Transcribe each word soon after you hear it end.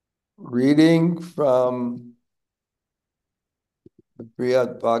Reading from the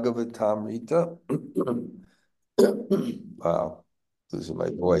Bṛhad-bhāgavatāmṛta. Wow, losing my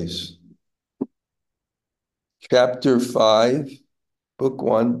voice. Chapter 5, Book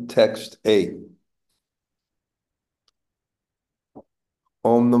 1, Text 8.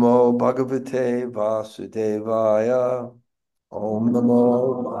 Om Namo Bhagavate Vasudevaya. Om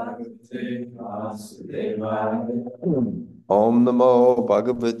Namo Bhagavate Vasudevaya. Om Namo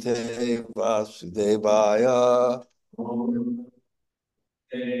Bhagavate Vasudevaya.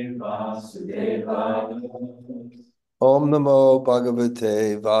 Om Namo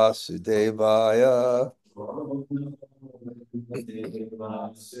Bhagavate Vasudevaya.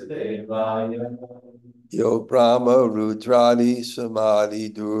 Yo Brahma Rudradi Samadhi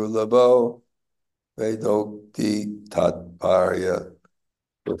Durlabo Vedokti Tatparya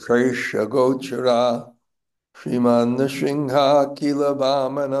Prakresha Gochara Shriman Nrsimha Kila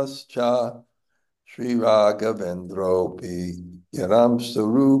Vamanascha Sri Raghavendropi Yaram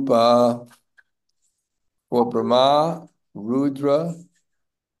Sarupa. For Brahma, Rudra,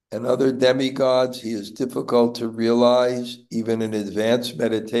 and other demigods, he is difficult to realize even in advanced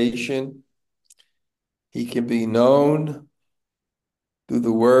meditation. He can be known through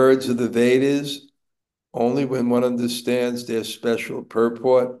the words of the Vedas only when one understands their special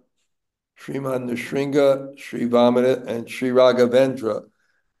purport. Sriman Nrsimha, Sri Vamana, and Sri Raghavendra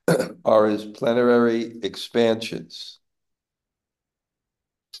are his plenary expansions.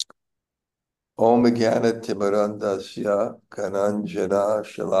 Om Jnana Timarandasya Kananjana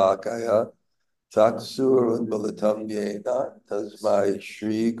Shalakaya Taksur Unbalatam Yena Tasmai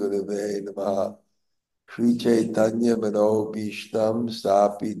Shri Gurave Namaha Shri Chaitanya Mano Bhishtam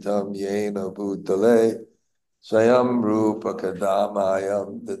Stapitam Yena Bhutale Swayam Rupa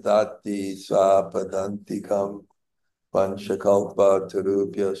Kadamayam Dadati Swapadantikam Panchakalpa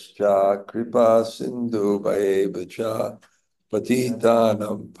Tarubhyascha Kripa Sindhu Bhaevacha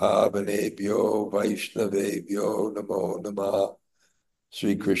Patitanam Pavanebhyo Vaishnavebhyo Namo Namah.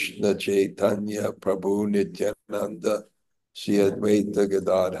 Sri Krishna Chaitanya Prabhu Nityananda Sri Advaita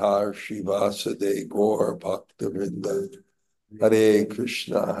Gadadhar Srivasade Gaur Bhaktivinoda. Hare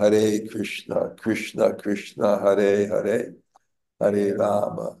Krishna, Krishna Krishna, Hare Hare, Hare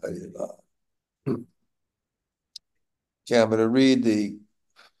Rama, Hare Rama. Okay, I'm going to read the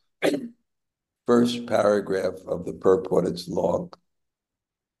first paragraph of the purport. It's long.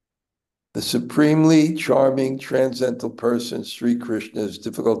 The supremely charming transcendental person, Sri Krishna, is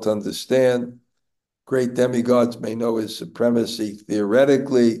difficult to understand. Great demigods may know his supremacy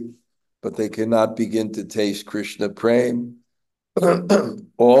theoretically, but they cannot begin to taste Krishna Prem.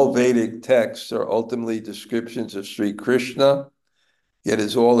 All Vedic texts are ultimately descriptions of Sri Krishna, yet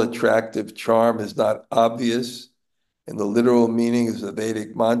his all-attractive charm is not obvious in the literal meanings of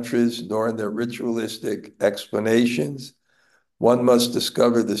Vedic mantras, nor in their ritualistic explanations. One must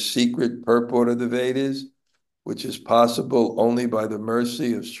discover the secret purport of the Vedas, which is possible only by the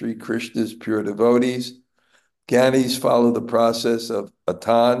mercy of Sri Krishna's pure devotees. Gyanis follow the process of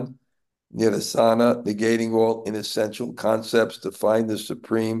atan, nirasana, negating all inessential concepts to find the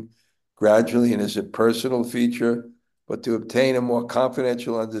supreme gradually in his impersonal feature, but to obtain a more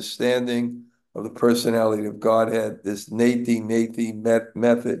confidential understanding of the personality of Godhead, this neti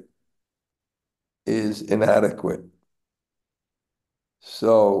method is inadequate.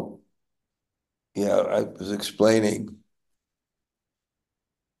 So, I was explaining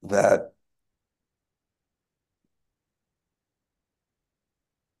that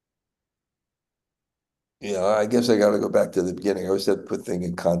I guess I got to go back to the beginning. I always had to put things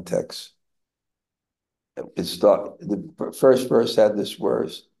in context. The first verse had this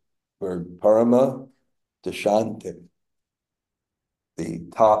word parama dashanti, the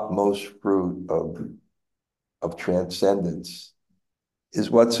topmost fruit of transcendence, is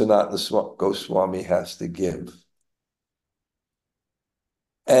what Sanatana Goswami has to give.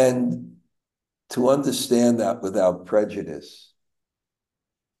 And to understand that without prejudice,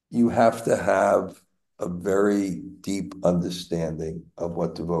 you have to have a very deep understanding of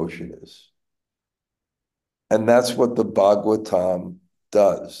what devotion is. And that's what the Bhagavatam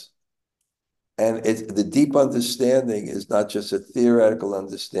does. And the deep understanding is not just a theoretical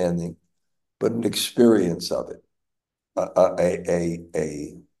understanding, but an experience of it,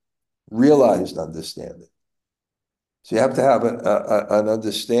 a realized understanding. So you have to have an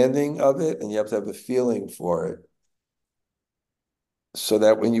understanding of it, and you have to have a feeling for it, so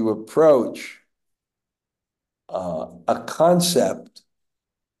that when you approach a concept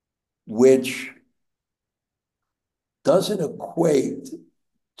which doesn't equate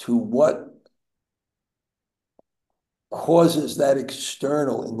to what causes that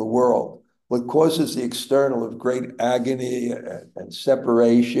external in the world. What causes the external of great agony and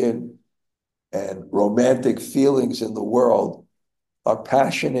separation and romantic feelings in the world are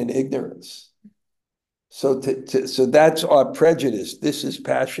passion and ignorance. So that's our prejudice. This is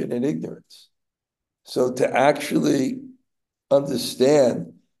passion and ignorance. So to actually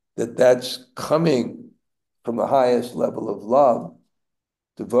understand that that's coming from the highest level of love,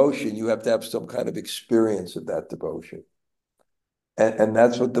 devotion, you have to have some kind of experience of that devotion. And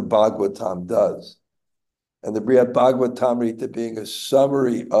that's what the Bhagavatam does. And the Bṛhad-bhāgavatāmṛta being a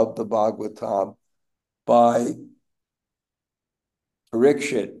summary of the Bhagavatam by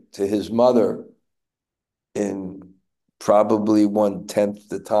Parikshit to his mother in probably 1/10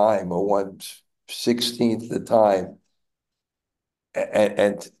 the time or 1/16 the time.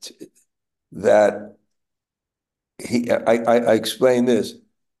 And that I explain this.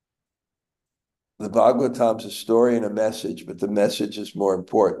 The Bhagavatam's a story and a message, but the message is more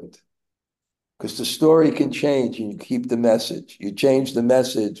important. Because the story can change and you keep the message. You change the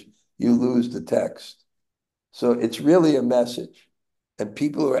message, you lose the text. So it's really a message. And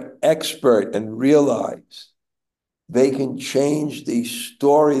people who are expert and realize they can change the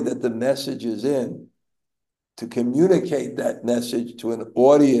story that the message is in to communicate that message to an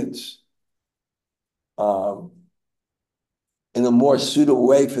audience in a more suitable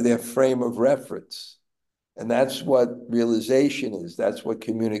way for their frame of reference. And that's what realization is. That's what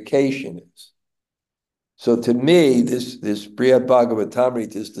communication is. So to me, this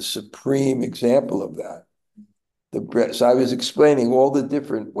Bṛhad-bhāgavatāmṛta is the supreme example of that. So I was explaining all the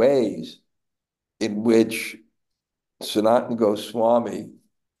different ways in which Sanatana Goswami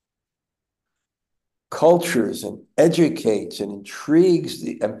cultures and educates and intrigues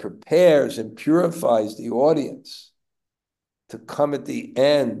and prepares and purifies the audience to come at the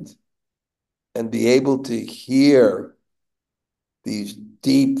end and be able to hear these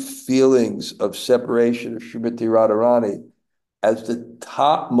deep feelings of separation of Srimati Radharani as the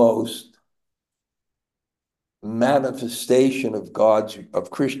topmost manifestation of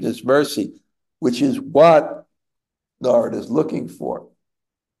Krishna's mercy, which is what Narada is looking for.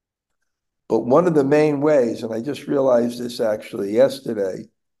 But one of the main ways, and I just realized this actually yesterday,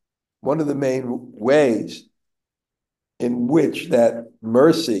 one of the main ways in which that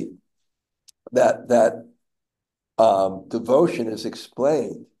mercy, that devotion is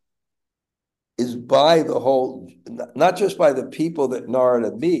explained is by the whole, not just by the people that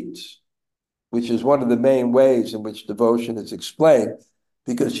Narada meets, which is one of the main ways in which devotion is explained,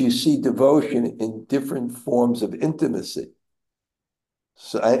 because you see devotion in different forms of intimacy.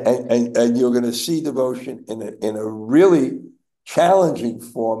 So, and you're going to see devotion in a really challenging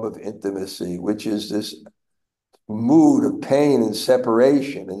form of intimacy, which is this mood of pain and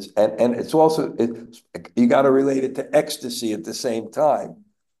separation, and it's also you got to relate it to ecstasy at the same time,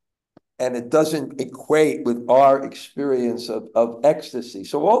 and it doesn't equate with our experience of ecstasy.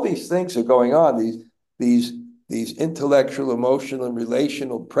 So all these things are going on. These intellectual, emotional, and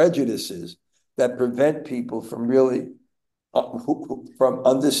relational prejudices that prevent people from really from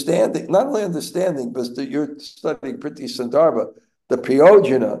understanding, not only understanding, but you're studying Priti Sandarbha. The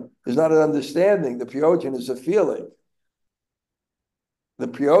priyojana is not an understanding. The priyojana is a feeling. The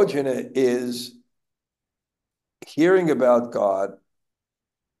priyojana is hearing about God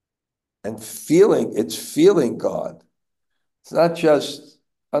and feeling. It's feeling God. It's not just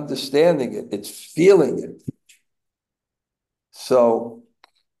understanding it. It's feeling it. So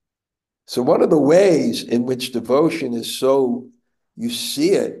one of the ways in which devotion is so, you see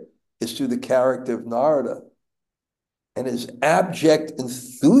it, is through the character of Narada and his abject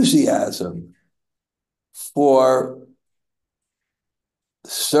enthusiasm for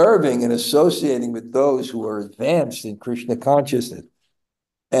serving and associating with those who are advanced in Krishna consciousness.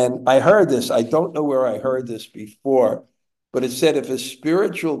 And I heard this, I don't know where I heard this before, but it said if a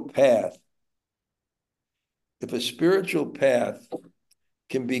spiritual path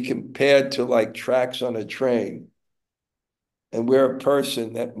can be compared to like tracks on a train, and we're a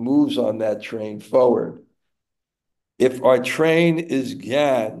person that moves on that train forward. If our train is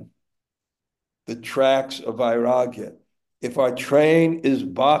Gyan, the tracks of Vairagya. If our train is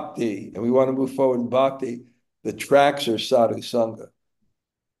Bhakti, and we want to move forward in Bhakti, the tracks are Sadhu Sangha.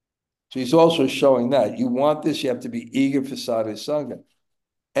 So he's also showing that. You want this, you have to be eager for Sadhu Sangha.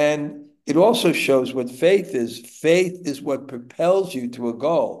 And it also shows what faith is. Faith is what propels you to a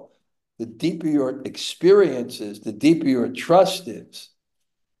goal. The deeper your experience is, the deeper your trust is,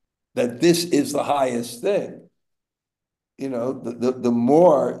 that this is the highest thing. You know, the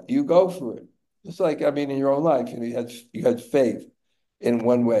more you go for it. It's like, I mean, in your own life, you had faith in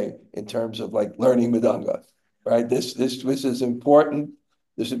one way in terms of like learning Madanga. right? This is important.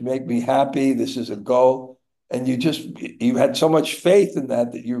 This would make me happy. This is a goal. And you had so much faith in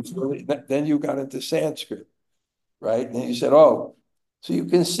that then you got into Sanskrit, right? And you said, oh, so you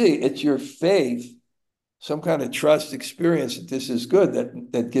can see it's your faith, some kind of trust experience that this is good,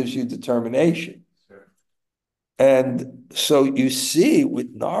 that gives you determination. Sure. And so you see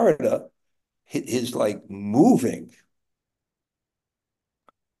with Narada, his like moving.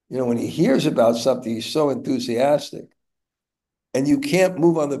 When he hears about something, he's so enthusiastic. And you can't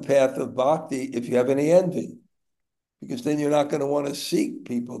move on the path of bhakti if you have any envy, because then you're not going to want to seek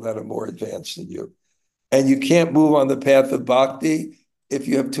people that are more advanced than you. And you can't move on the path of bhakti if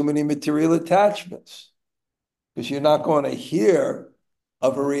you have too many material attachments, because you're not going to hear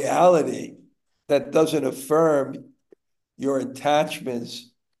of a reality that doesn't affirm your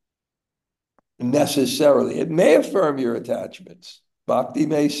attachments necessarily. It may affirm your attachments. Bhakti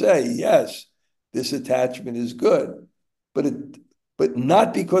may say, yes, this attachment is good, but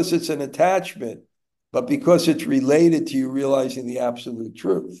not because it's an attachment, but because it's related to you realizing the absolute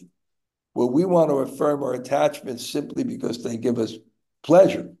truth. Well, we want to affirm our attachments simply because they give us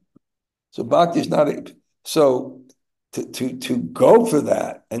pleasure. So bhakti is not so to go for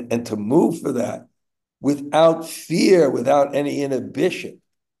that and to move for that without fear, without any inhibition.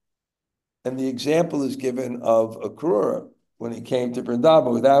 And the example is given of Akrura when he came to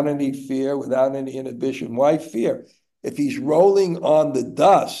Vrindavan, without any fear, without any inhibition. Why fear? If he's rolling on the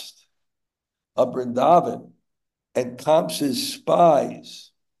dust of Vrindavan and Kamsa's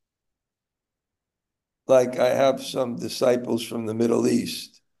spies, like I have some disciples from the Middle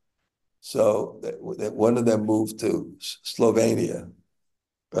East, so that one of them moved to Slovenia,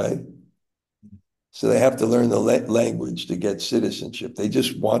 right? So they have to learn the language to get citizenship. They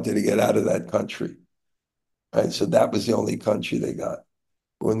just wanted to get out of that country, right? So that was the only country they got.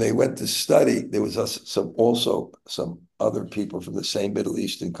 When they went to study, there was also some other people from the same Middle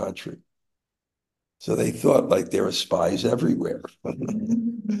Eastern country. So they thought like there were spies everywhere.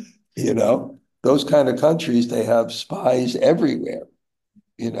 Those kind of countries, they have spies everywhere,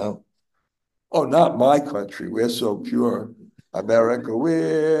 Oh, not my country. We're so pure. America,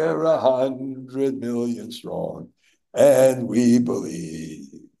 we're 100 million strong, and we believe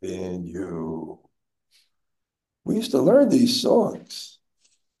in you. We used to learn these songs.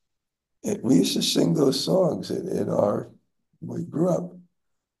 We used to sing those songs when we grew up.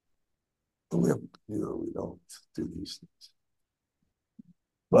 But we don't do these things.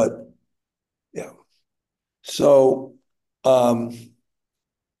 But yeah. So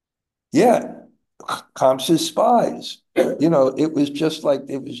yeah, Kamsa's spies. It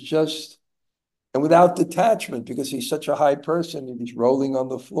was just, and without detachment, because he's such a high person and he's rolling on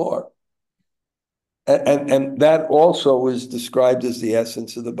the floor. And that also was described as the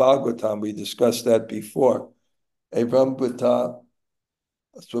essence of the Bhagavatam. We discussed that before. Evam Bhutta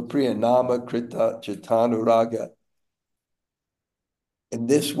Swapriya Nama Krita Chitanuraga. In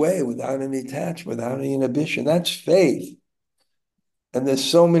this way, without any attachment, without any inhibition, that's faith. And there's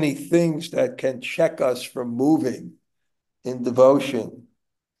so many things that can check us from moving in devotion.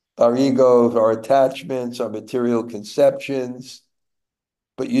 Our egos, our attachments, our material conceptions.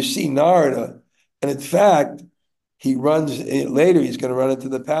 But you see Narada, and in fact, he runs, later he's going to run into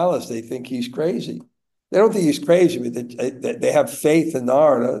the palace. They think he's crazy. They don't think he's crazy, but they have faith in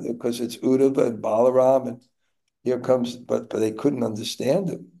Narada because it's Uddhava and Balaram, and here comes, but they couldn't understand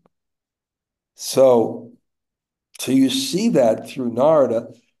him. So you see that through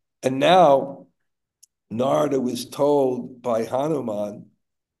Narada, and now Narada was told by Hanuman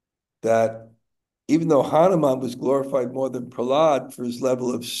that even though Hanuman was glorified more than Prahlad for his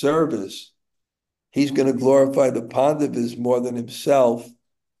level of service, he's going to glorify the Pandavas more than himself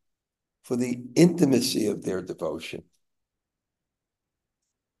for the intimacy of their devotion.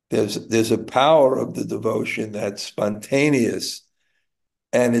 There's a power of the devotion that's spontaneous,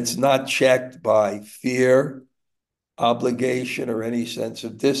 and it's not checked by fear, obligation, or any sense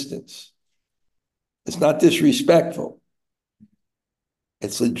of distance. It's not disrespectful.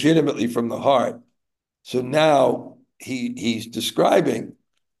 It's legitimately from the heart. So now he's describing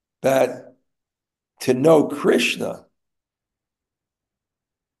that to know Krishna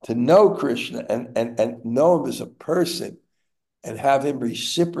and know him as a person and have him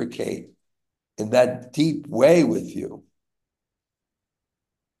reciprocate in that deep way with you,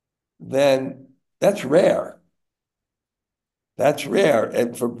 then that's rare. That's rare.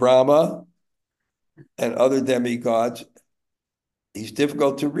 And for Brahma and other demigods, he's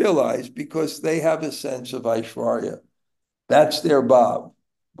difficult to realize because they have a sense of Aishwarya. That's their bhav.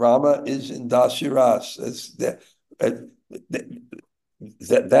 Brahma is in Dasiras.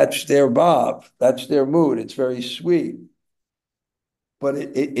 that's their bhav, that's their mood. It's very sweet, but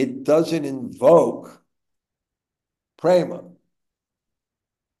it doesn't invoke prema.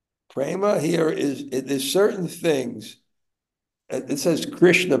 Prema here there's certain things. It says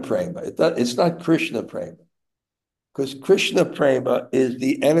Krishna prema. It's not Krishna prema, because Krishna prema is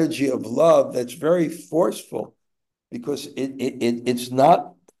the energy of love that's very forceful, because it's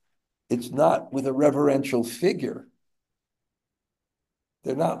not with a reverential figure.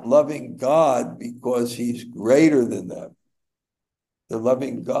 They're not loving God because he's greater than them. They're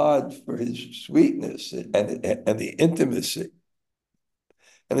loving God for his sweetness and the intimacy.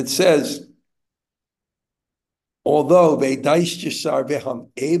 And it says, although from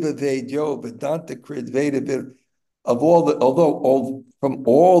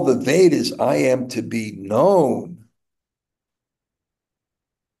all the Vedas I am to be known,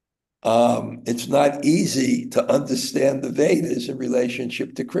 it's not easy to understand the Vedas in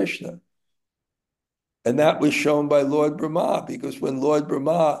relationship to Krishna. And that was shown by Lord Brahma, because when Lord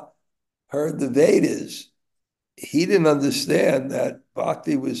Brahma heard the Vedas, he didn't understand that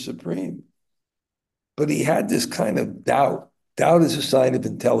bhakti was supreme. But he had this kind of doubt. Doubt is a sign of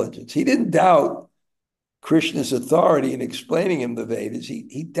intelligence. He didn't doubt Krishna's authority in explaining him the Vedas.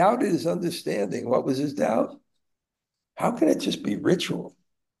 He doubted his understanding. What was his doubt? How can it just be ritual?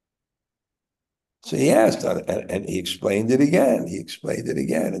 So he asked, and he explained it again. He explained it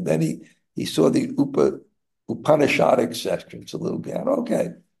again. And then he saw the Upanishadic sections a little bit. Okay,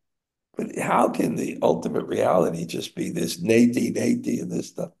 but how can the ultimate reality just be this neti and this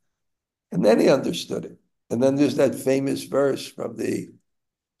stuff? And then he understood it. And then there's that famous verse from the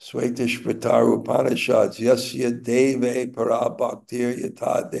Svetashvatara Upanishads, Yasya Deve Para Bhaktir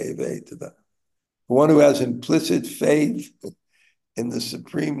Yata Deve, to the one who has implicit faith in the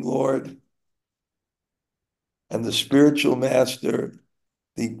Supreme Lord and the spiritual master,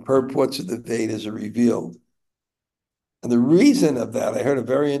 the purports of the Vedas are revealed. And the reason of that, I heard a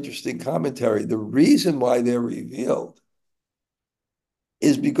very interesting commentary. The reason why they're revealed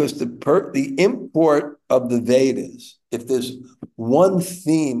is because the import of the Vedas, if there's one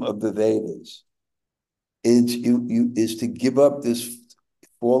theme of the Vedas, is to give up this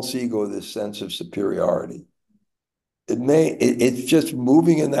false ego, this sense of superiority. It's just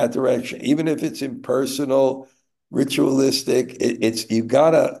moving in that direction, even if it's impersonal, ritualistic. It's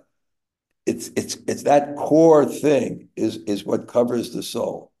that core thing is what covers the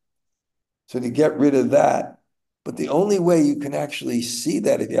soul. So to get rid of that, but the only way you can actually see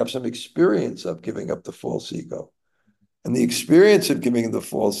that if you have some experience of giving up the false ego. And the experience of giving the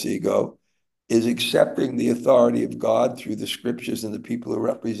false ego is accepting the authority of God through the scriptures and the people who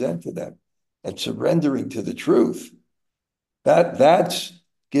represent them and surrendering to the truth. That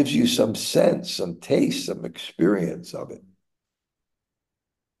gives you some sense, some taste, some experience of it.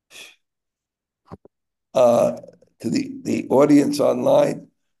 To the audience online,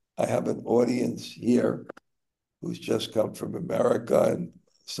 I have an audience here who's just come from America and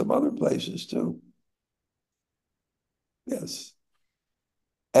some other places too. Yes.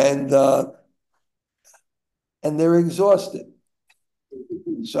 And they're exhausted.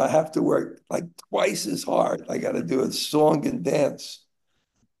 So I have to work like twice as hard. I got to do a song and dance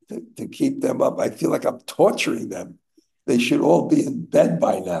to keep them up. I feel like I'm torturing them. They should all be in bed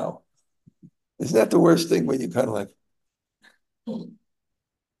by now. Isn't that the worst thing when you kind of like,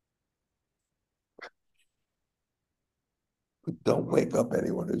 don't wake up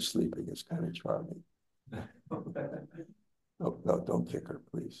anyone who's sleeping. It's kind of charming. No, don't kick her,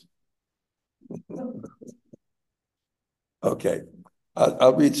 please. Okay,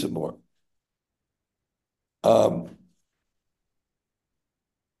 I'll read some more.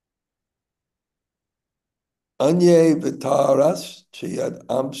 Anye vitaras chiyad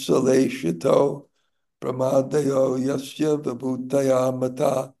amsale shito brahmadayo yasya vibhutaya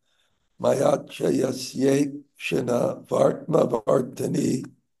mata mayacha yasye shina vartma vartani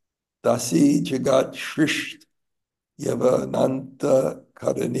dasi jagat shrisht yavananta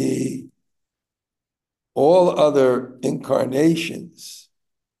karani. All other incarnations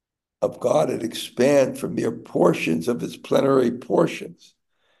of God that expand from mere portions of his plenary portions.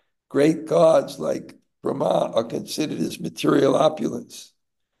 Great gods like Brahma are considered as material opulence,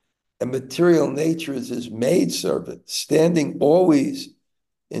 and material nature is his maidservant, standing always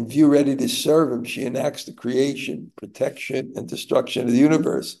in view ready to serve him. She enacts the creation, protection, and destruction of the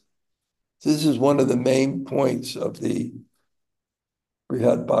universe. This is one of the main points of the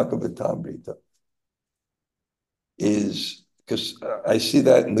Bṛhad-bhāgavatāmṛta, is because I see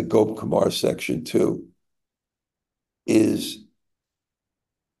that in the Gop Kumar section too, is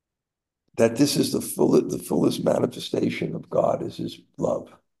that this is the fullest manifestation of God is his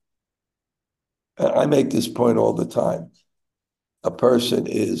love. I make this point all the time. A person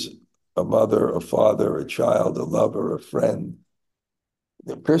is a mother, a father, a child, a lover, a friend.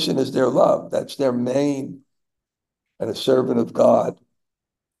 The person is their love. That's their main, and a servant of God.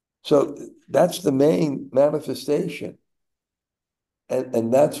 So that's the main manifestation.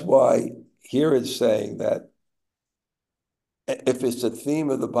 And that's why here it's saying that if it's a theme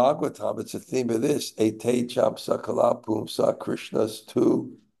of the Bhagavatam, it's a theme of this, Ete Cham Sakala Pumsa Krishna's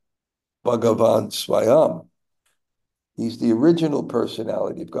tu Bhagavan Swayam. He's the original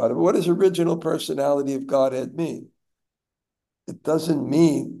personality of God. What does original personality of Godhead mean? It doesn't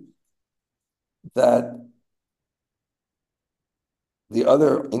mean that the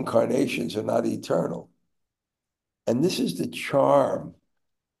other incarnations are not eternal. And this is the charm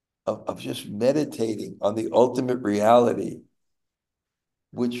of just meditating on the ultimate reality,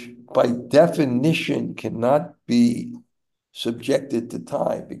 which by definition cannot be subjected to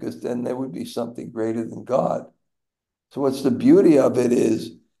time, because then there would be something greater than God. So what's the beauty of it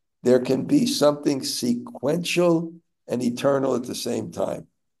is there can be something sequential and eternal at the same time.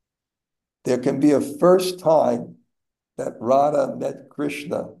 There can be a first time that Radha met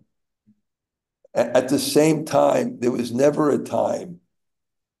Krishna. At the same time, there was never a time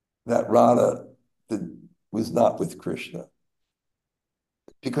that Radha was not with Krishna,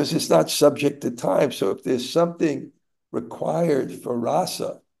 because it's not subject to time. So if there's something required for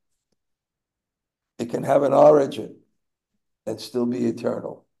rasa, it can have an origin and still be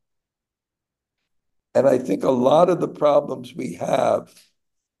eternal. And I think a lot of the problems we have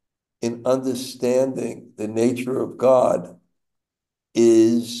in understanding the nature of God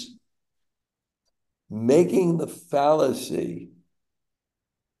is making the fallacy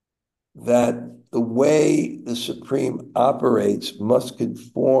that the way the Supreme operates must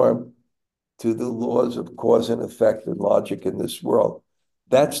conform to the laws of cause and effect and logic in this world.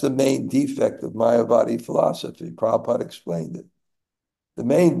 That's the main defect of Mayavadi philosophy. Prabhupada explained it. The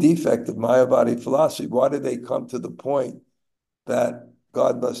main defect of Mayavadi philosophy, why did they come to the point that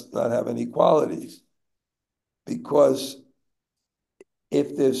God must not have any qualities? Because if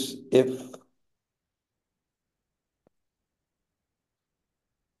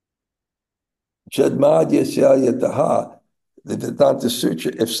Jadmad Yasya Yataha, the Vedanta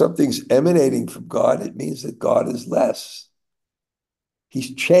Sutra, if something's emanating from God, it means that God is less.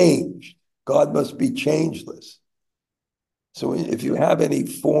 He's changed. God must be changeless. So if you have any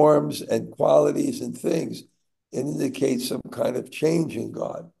forms and qualities and things, it indicates some kind of change in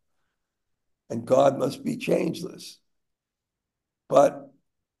God. And God must be changeless. But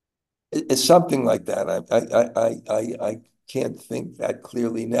it's something like that. I can't think that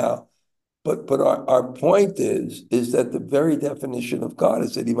clearly now. But our point is that the very definition of God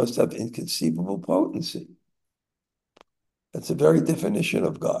is that he must have inconceivable potency. That's the very definition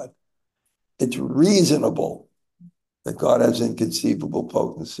of God. It's reasonable that God has inconceivable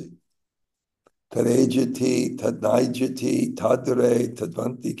potency. Tarejati, tadnaijati, tadre,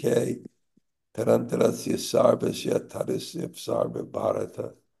 tadvantike, tarantarasya sarvasya, tadasya sarva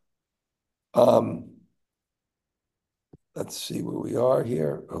bharata. Let's see where we are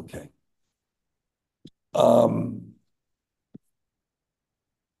here. Okay. I'll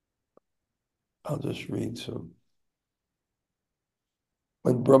just read some.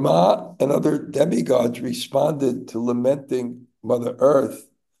 When Brahma and other demigods responded to lamenting Mother Earth,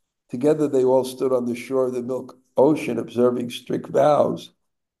 together they all stood on the shore of the milk ocean, observing strict vows.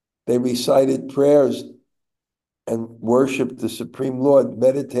 They recited prayers and worshiped the Supreme Lord,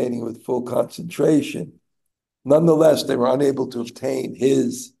 meditating with full concentration. Nonetheless, they were unable to obtain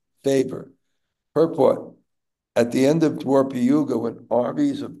his favor. Purport: at the end of Dwapara Yuga, when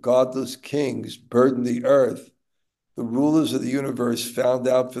armies of godless kings burdened the earth, the rulers of the universe found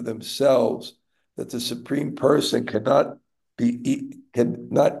out for themselves that the Supreme Person cannot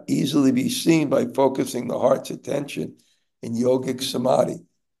easily be seen by focusing the heart's attention in yogic samadhi.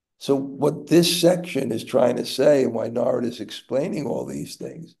 So what this section is trying to say, and why Narada is explaining all these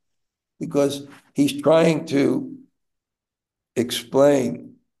things, because he's trying to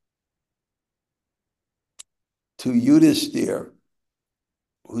explain to Yudhisthira,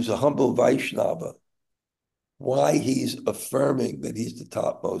 who's a humble Vaishnava, why he's affirming that he's the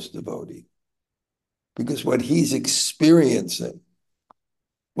topmost devotee. Because what he's experiencing,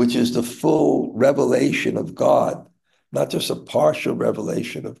 which is the full revelation of God, not just a partial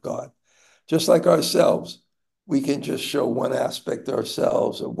revelation of God. Just like ourselves, we can just show one aspect of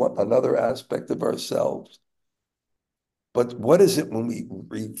ourselves or another aspect of ourselves. But what is it when we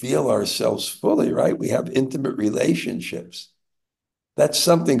reveal ourselves fully, right? We have intimate relationships. That's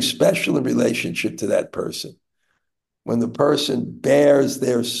something special in relationship to that person. When the person bears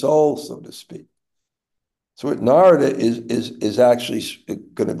their soul, so to speak. So what Narada is actually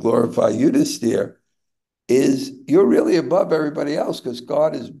going to glorify you this year is you're really above everybody else because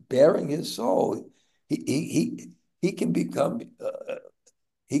God is bearing his soul. He can become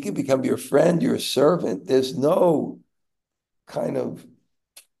your friend, your servant. There's no kind of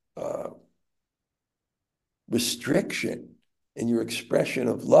uh, restriction in your expression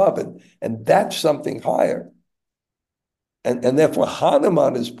of love, and that's something higher. And therefore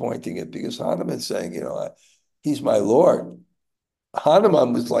Hanuman is pointing it because Hanuman is saying, he's my Lord.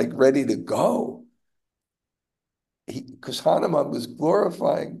 Hanuman was like ready to go. Because Hanuman was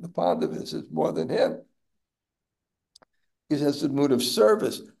glorifying the Pandavas more than him. He has the mood of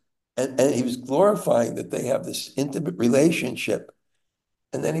service. And he was glorifying that they have this intimate relationship.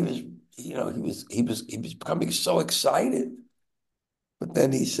 And then he was becoming so excited. But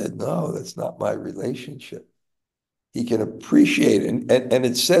then he said, no, that's not my relationship. He can appreciate it. And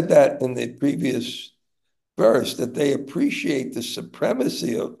it said that in the previous verse that they appreciate the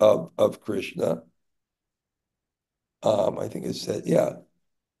supremacy of Krishna. I think it said, yeah.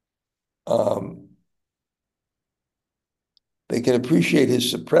 They can appreciate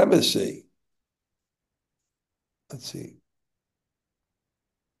his supremacy. Let's see.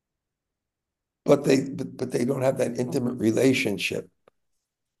 But they don't have that intimate relationship.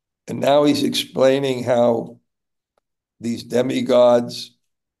 And now he's explaining how these demigods,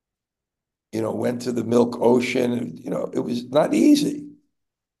 went to the milk ocean. It was not easy.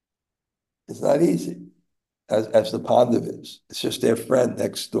 It's not easy as the Pandavas. It's just their friend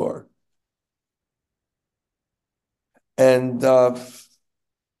next door. And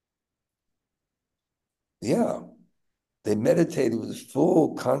yeah, they meditated with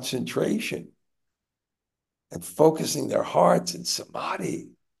full concentration and focusing their hearts in samadhi.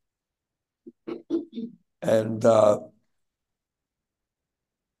 And but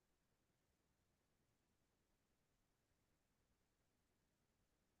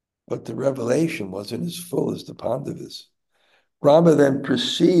the revelation wasn't as full as the Pandavas. Rama then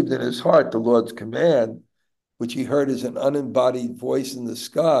perceived in his heart the Lord's command, which he heard as an unembodied voice in the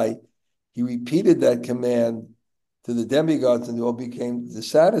sky. He repeated that command to the demigods and they all became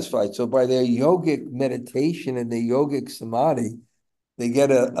dissatisfied. So by their yogic meditation and their yogic samadhi, they get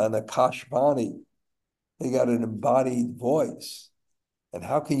an akashvani, they got an embodied voice. And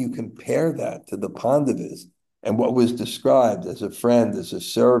how can you compare that to the Pandavas and what was described as a friend, as a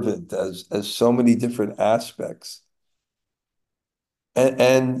servant, as so many different aspects?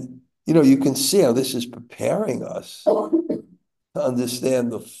 And you can see how this is preparing us to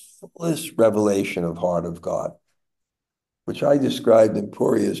understand the fullest revelation of heart of God, which I described in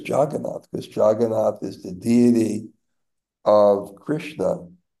Puri as Jagannath, because Jagannath is the deity of Krishna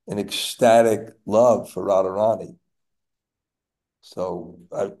in ecstatic love for Radharani. So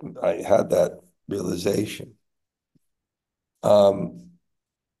I had that realization.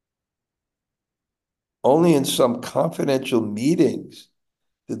 Only in some confidential meetings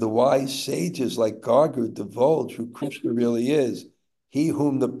did the wise sages like Gargu divulge who Krishna really is, he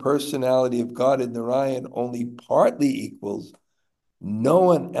whom the personality of God in Narayan only partly equals, no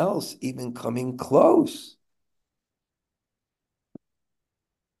one else even coming close.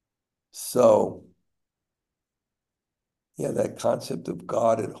 So, yeah, that concept of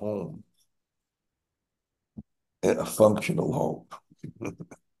God at home, a functional home.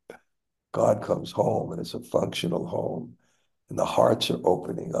 God comes home and it's a functional home, and the hearts are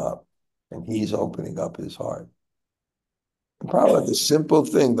opening up, and he's opening up his heart. And probably the simple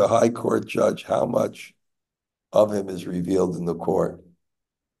thing, the high court judge, how much of him is revealed in the court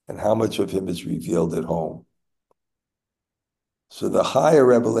and how much of him is revealed at home. So the higher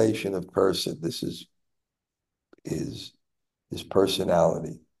revelation of person, this is his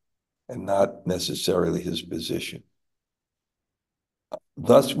personality and not necessarily his position.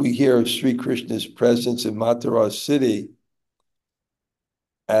 Thus we hear of Sri Krishna's presence in Mathura city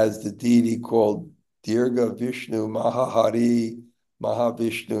as the deity called Dirga Vishnu Mahahari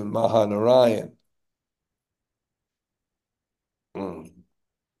Mahavishnu Mahanarayan.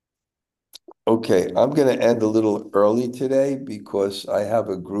 Okay, I'm going to end a little early today because I have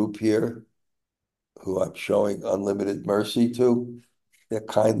a group here who I'm showing unlimited mercy to. They're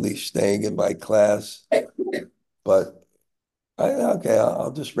kindly staying in my class, but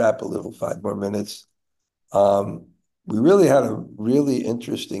I'll just wrap a little, 5 more minutes. We really had a really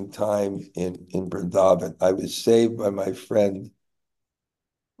interesting time in Vrindavan. I was saved by my friend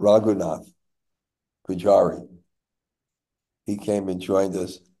Raghunath Pujari. He came and joined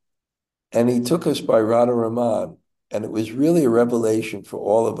us, and he took us by Radha Raman. And it was really a revelation for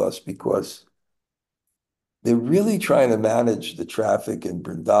all of us because they're really trying to manage the traffic in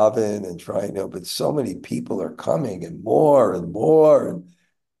Vrindavan and trying to, but so many people are coming and more and more.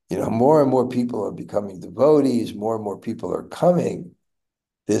 And more people are becoming devotees, more and more people are coming.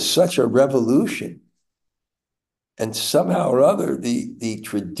 There's such a revolution. And somehow or other, the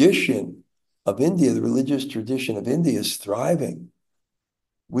tradition of India, the religious tradition of India is thriving.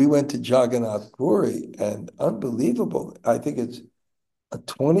 We went to Jagannath Puri and unbelievable. I think it's a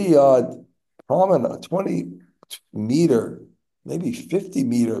 20-yard promenade, 20-meter, maybe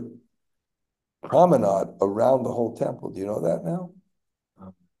 50-meter promenade around the whole temple. Do you know that now?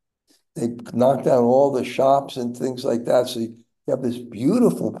 They knocked down all the shops and things like that. So you have this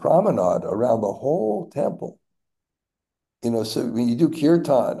beautiful promenade around the whole temple. So when you do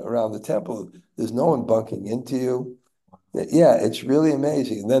kirtan around the temple, there's no one bunking into you. Yeah, it's really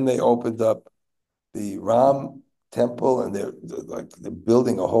amazing. And then they opened up the Ram temple, and they're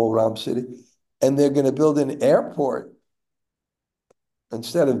building a whole Ram city, and they're going to build an airport.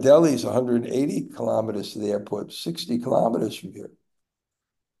 Instead of Delhi's 180 kilometers to the airport, 60 kilometers from here.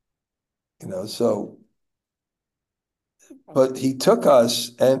 But he took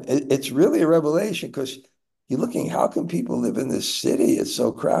us, and it's really a revelation because you're looking, how can people live in this city? It's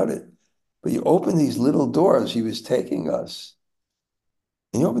so crowded. But you open these little doors, he was taking us,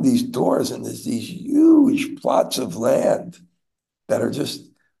 and you open these doors, and there's these huge plots of land that are just,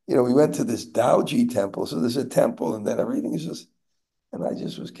 we went to this Daoji temple. So there's a temple, and then everything is just, and I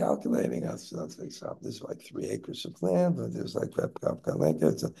just was calculating. I was like, so there's like 3 acres of land, but there's like,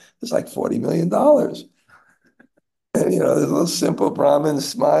 there's like $40 million. And, there's a little simple Brahmin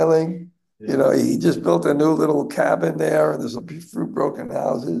smiling. He just built a new little cabin there, and there's a few broken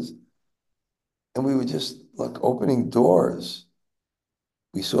houses. And we were just like opening doors.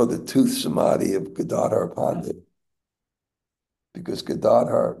 We saw the tooth samadhi of Gadadhar Pandit because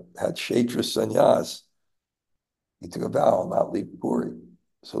Gadadhar had Kshetra sannyas. He took a vow, I'll not leave Puri.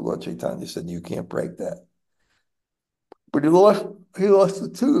 So Lord Chaitanya said, you can't break that. But he lost the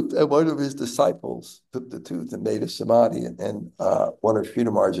tooth, and one of his disciples took the tooth and made a samadhi. And one of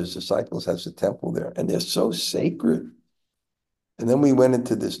Sridhar Maharaj's disciples has a temple there, and they're so sacred. And then we went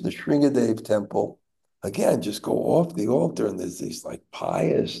into this Nrsingadev temple. Again, just go off the altar, and there's these like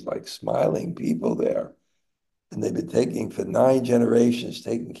pious, like smiling people there. And they've been for 9 generations,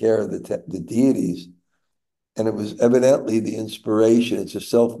 taking care of the deities. And it was evidently the inspiration. It's a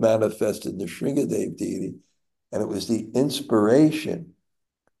self-manifested Nrsingadev deity. And it was the inspiration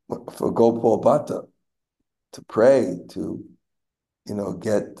for Gopal Bhatta to pray to,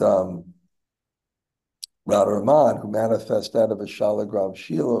 get Radharaman, who manifests out of a Shalagram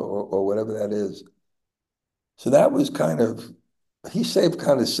Shila or whatever that is. So that was he saved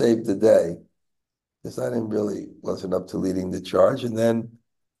the day, because I wasn't up to leading the charge. And then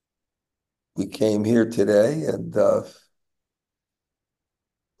we came here today, and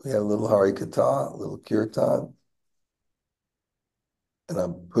we had a little Harikatha, a little Kirtan, and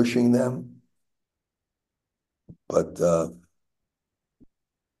I'm pushing them. But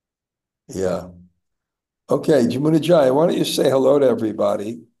yeah. Okay, Jamunajaya, why don't you say hello to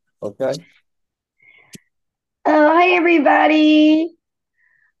everybody? Okay. Oh, hi everybody.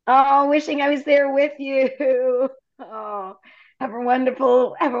 Oh, wishing I was there with you. Oh, have a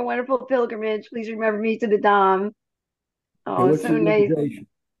wonderful pilgrimage. Please remember me to the Dom. Hey, Oh, what's so your nice. reservation?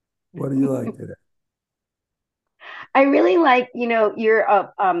 What do you like today? I really like,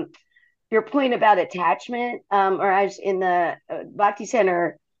 your point about attachment. Or I was in the Bhakti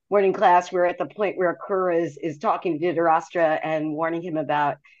Center morning class. We're at the point where Kura is talking to Dhritarashtra and warning him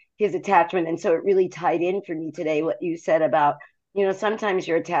about his attachment. And so it really tied in for me today what you said about, sometimes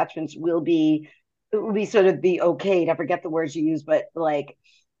your attachments will be sort of be okayed. I forget the words you use, but like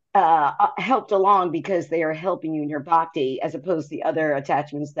helped along because they are helping you in your bhakti, as opposed to the other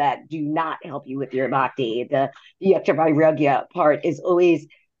attachments that do not help you with your bhakti. The yakta vairagya part is always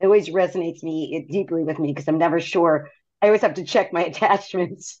resonates deeply with me because I'm never sure. I always have to check my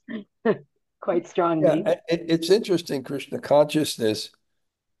attachments quite strongly. Yeah, it's interesting, Krishna consciousness.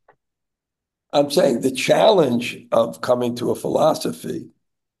 I'm saying the challenge of coming to a philosophy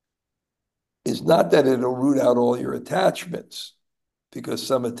is not that it'll root out all your attachments, because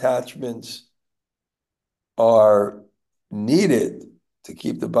some attachments are needed to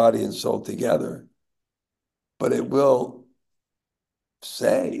keep the body and soul together, but it will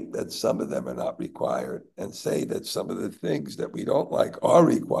say that some of them are not required and say that some of the things that we don't like are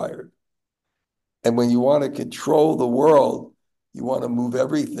required. And when you want to control the world, you want to move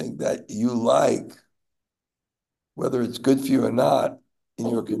everything that you like, whether it's good for you or not, in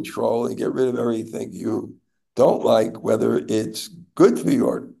your control, and get rid of everything you don't like, whether it's good for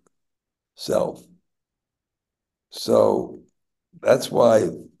yourself. So that's why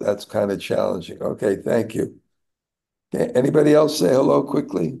that's kind of challenging. Okay, thank you. Okay, anybody else say hello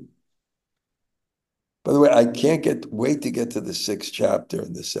quickly? By the way, I can't wait to get to the 6th chapter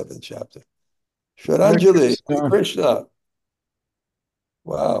and the 7th chapter. Hare Shraddhanjali, Hare Krishna. Krishna.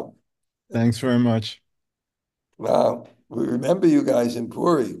 Wow. Thanks very much. Wow. We remember you guys in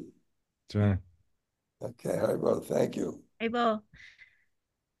Puri. Sure. Okay, Haribo, thank you. Abel.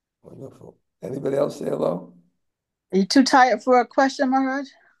 Wonderful. Anybody else say hello? Are you too tired for a question, Maharaj?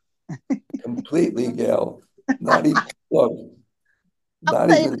 Completely, Gail. Not even close. Not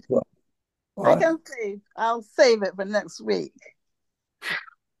save even close. I What? can save. I'll save it for next week.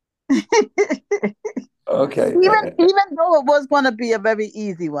 Okay. Even though it was going to be a very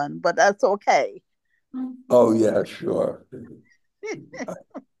easy one, but that's okay. Oh, yeah, sure.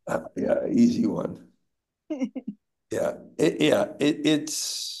 Yeah, easy one. Yeah,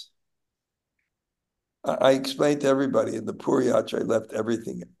 it's. I explained to everybody in the Puriach, I left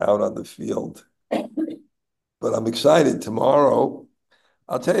everything out on the field. But I'm excited tomorrow.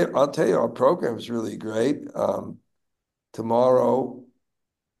 I'll tell you, our program is really great. Tomorrow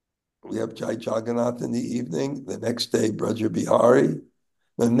we have Jai Jagannath in the evening. The next day, Bṛhad-bhāgavatāmṛta.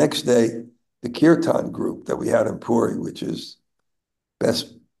 The next day, the Kirtan group that we had in Puri, which is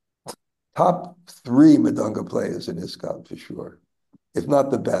top 3 Madanga players in ISKCON for sure, if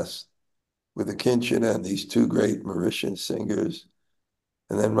not the best, with the Kinchana and these 2 great Mauritian singers.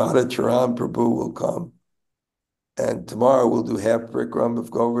 And then Radha Charan Prabhu will come. And tomorrow we'll do half Bikram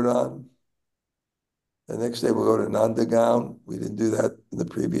of Govardhan. The next day we'll go to Nandagaon. We didn't do that in the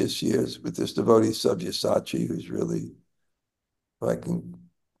previous years with this devotee Sabyasachi, who's really, I can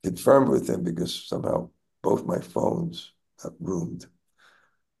confirm with him because somehow both my phones got ruined.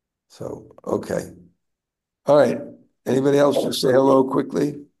 So, okay. All right. Anybody else just say hello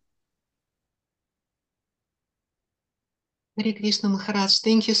quickly? Hare Krishna Maharaj,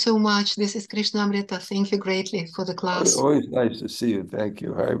 thank you so much. This is Krishnamrita. Thank you greatly for the class. Always nice to see you. Thank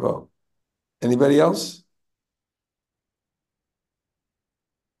you. Haribo. Anybody else?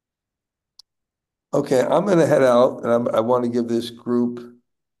 Okay, I'm going to head out, and I want to give this group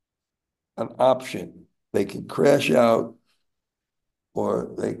an option. They can crash out,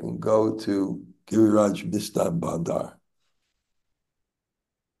 or they can go to Giriraj Mistan Bandar.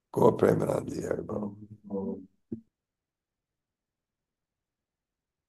 Go Premanandi, Haribo.